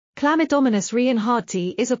Chlamydomonas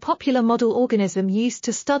reinhardtii is a popular model organism used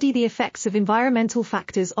to study the effects of environmental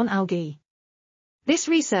factors on algae. This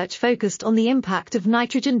research focused on the impact of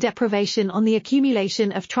nitrogen deprivation on the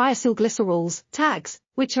accumulation of triacylglycerols, TAGs,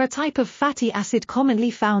 which are a type of fatty acid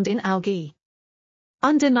commonly found in algae.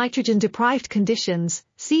 Under nitrogen-deprived conditions,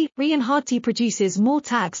 reinhardtii produces more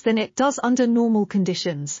TAGs than it does under normal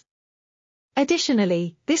conditions.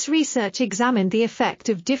 Additionally, this research examined the effect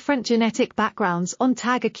of different genetic backgrounds on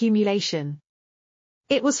TAG accumulation.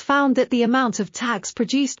 It was found that the amount of TAGs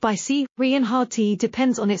produced by reinhardtii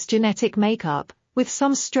depends on its genetic makeup, with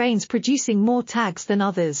some strains producing more TAGs than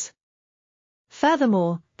others.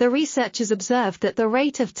 Furthermore, the researchers observed that the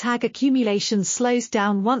rate of TAG accumulation slows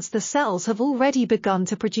down once the cells have already begun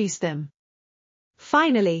to produce them.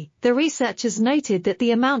 Finally, the researchers noted that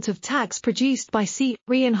the amount of TAGs produced by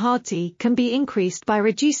reinhardtii can be increased by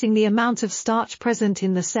reducing the amount of starch present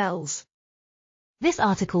in the cells. This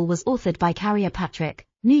article was authored by Carrier Patrick,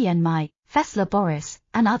 Nguyen, Fessler Boris,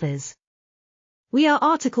 and others. We are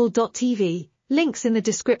RTCLTV, links in the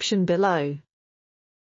description below.